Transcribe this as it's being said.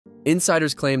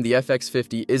Insiders claim the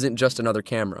FX50 isn't just another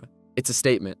camera, it's a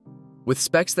statement. With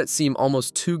specs that seem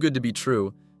almost too good to be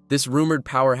true, this rumored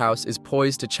powerhouse is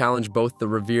poised to challenge both the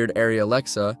revered Arri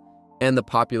Alexa and the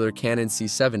popular Canon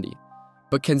C70.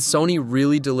 But can Sony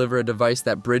really deliver a device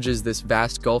that bridges this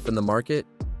vast gulf in the market?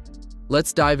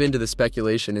 Let's dive into the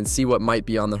speculation and see what might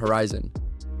be on the horizon.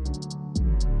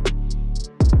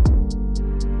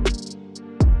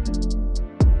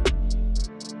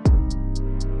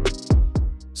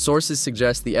 Sources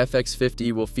suggest the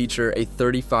FX50 will feature a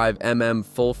 35mm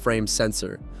full-frame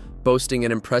sensor, boasting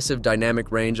an impressive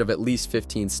dynamic range of at least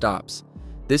 15 stops.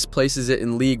 This places it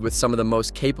in league with some of the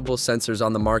most capable sensors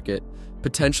on the market,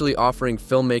 potentially offering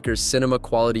filmmakers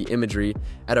cinema-quality imagery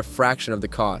at a fraction of the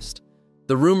cost.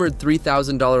 The rumored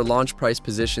 $3,000 launch price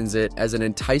positions it as an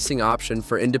enticing option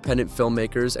for independent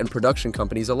filmmakers and production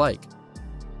companies alike.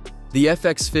 The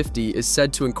FX50 is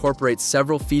said to incorporate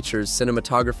several features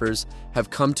cinematographers have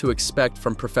come to expect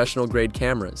from professional-grade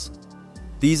cameras.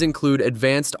 These include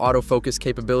advanced autofocus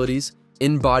capabilities,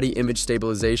 in-body image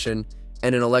stabilization,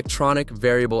 and an electronic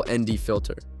variable ND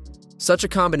filter. Such a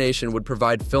combination would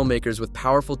provide filmmakers with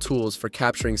powerful tools for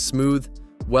capturing smooth,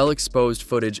 well-exposed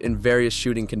footage in various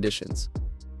shooting conditions.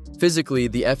 Physically,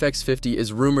 the FX50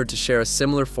 is rumored to share a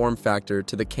similar form factor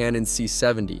to the Canon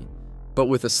C70, but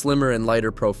with a slimmer and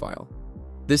lighter profile.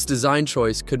 This design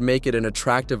choice could make it an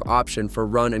attractive option for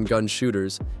run-and-gun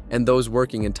shooters and those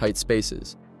working in tight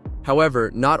spaces.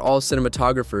 However, not all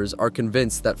cinematographers are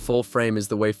convinced that full-frame is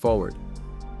the way forward.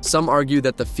 Some argue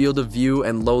that the field of view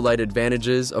and low-light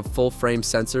advantages of full-frame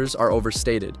sensors are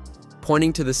overstated,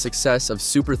 pointing to the success of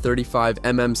Super 35mm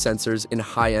sensors in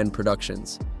high-end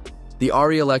productions. The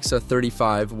Arri Alexa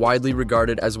 35, widely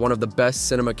regarded as one of the best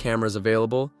cinema cameras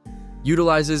available,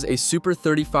 utilizes a Super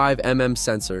 35mm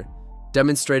sensor,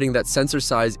 demonstrating that sensor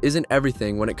size isn't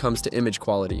everything when it comes to image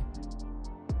quality.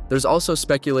 There's also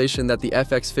speculation that the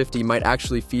FX50 might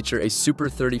actually feature a Super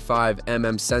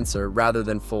 35mm sensor rather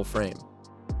than full frame.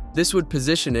 This would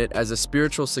position it as a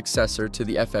spiritual successor to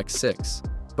the FX6,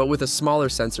 but with a smaller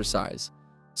sensor size.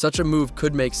 Such a move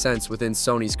could make sense within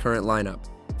Sony's current lineup,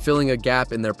 filling a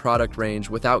gap in their product range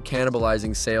without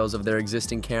cannibalizing sales of their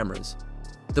existing cameras.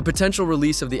 The potential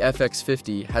release of the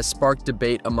FX50 has sparked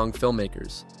debate among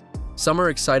filmmakers. Some are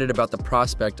excited about the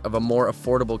prospect of a more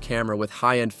affordable camera with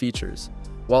high-end features,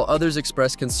 while others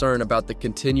express concern about the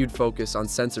continued focus on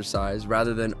sensor size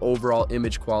rather than overall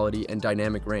image quality and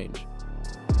dynamic range.